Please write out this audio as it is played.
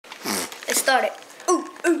started. Ooh,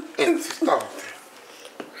 ooh, It started.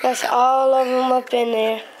 That's all of them up in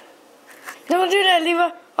there. Don't do that, Levi.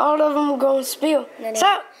 All of them are going to spill. No,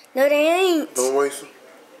 Stop. No, they ain't. Don't waste them.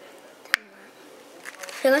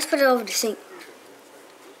 Here, let's put it over the sink.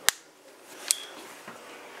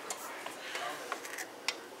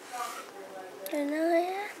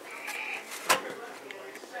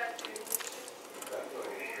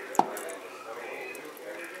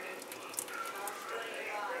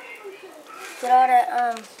 Get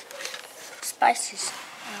all the spices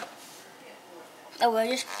out. Oh well,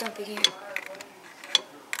 just dump it in.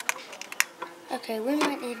 Okay, we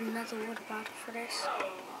might need another water bottle for this.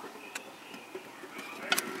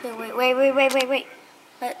 Here, wait.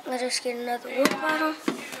 Let us get another water bottle.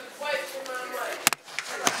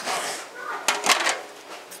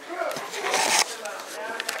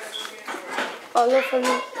 All of them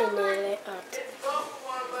in there out.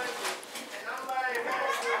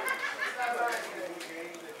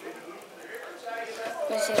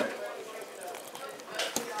 That's it.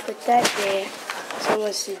 Put that there. So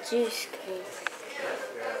once the juice comes.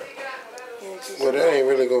 Well, that ain't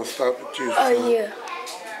really gonna stop the juice. Oh, man. yeah.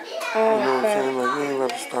 You know what I'm saying? Like, you ain't got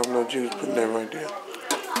to stop no juice putting that right there.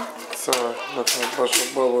 Sorry, I'm not trying to bust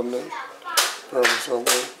your bubble nothing. Probably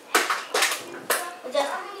somewhere.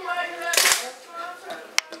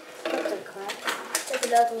 Take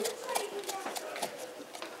another one.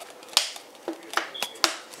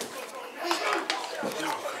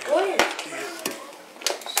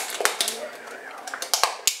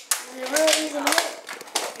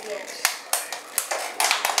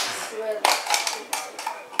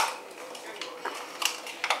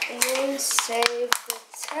 And then save the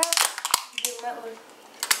tap. You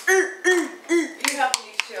help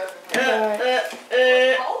these children.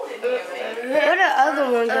 Where the other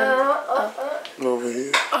one go? Over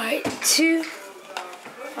here. Alright, two.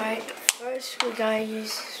 Alright, first we gotta use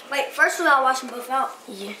this. Wait, first we gotta wash them both out.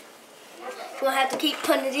 Yeah. We're gonna have to keep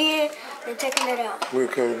putting it in and taking it out. We'll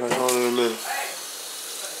come back on in a minute.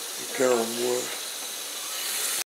 You got 'em, boy.